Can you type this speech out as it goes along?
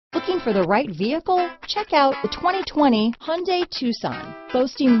Looking for the right vehicle? Check out the 2020 Hyundai Tucson.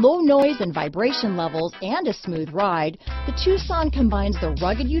 Boasting low noise and vibration levels and a smooth ride, the Tucson combines the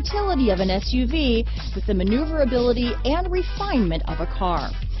rugged utility of an SUV with the maneuverability and refinement of a car.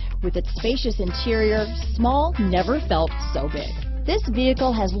 With its spacious interior, small never felt so big. This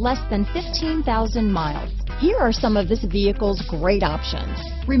vehicle has less than 15,000 miles. Here are some of this vehicle's great options: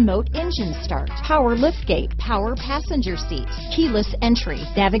 remote engine start, power liftgate, power passenger seat, keyless entry,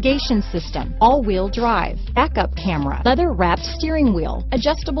 navigation system, all-wheel drive, backup camera, leather-wrapped steering wheel,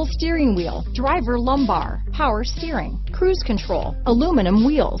 adjustable steering wheel, driver lumbar, power steering, cruise control, aluminum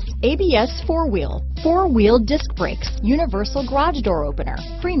wheels, ABS four-wheel disc brakes, universal garage door opener,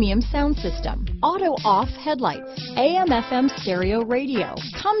 premium sound system, auto-off headlights, AM/FM stereo radio.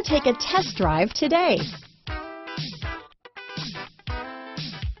 Come take a test drive today.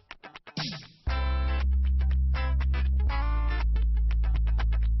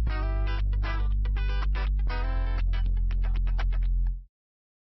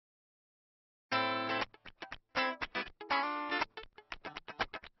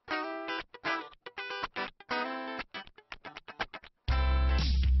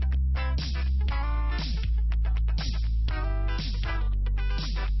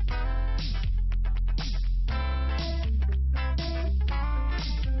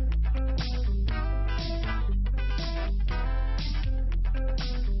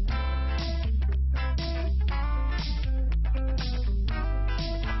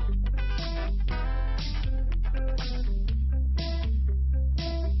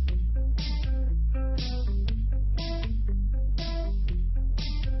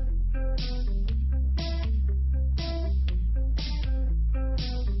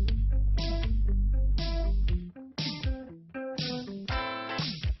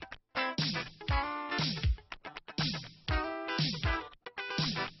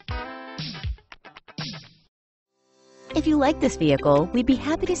 If you like this vehicle, we'd be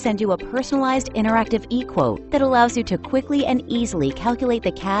happy to send you a personalized interactive e-quote that allows you to quickly and easily calculate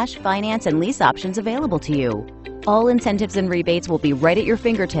the cash, finance, and lease options available to you. All incentives and rebates will be right at your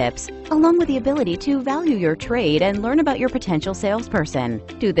fingertips, along with the ability to value your trade and learn about your potential salesperson.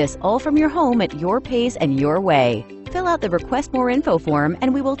 Do this all from your home at your pace and your way. Fill out the Request More Info form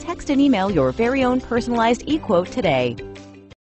and we will text and email your very own personalized e-quote today.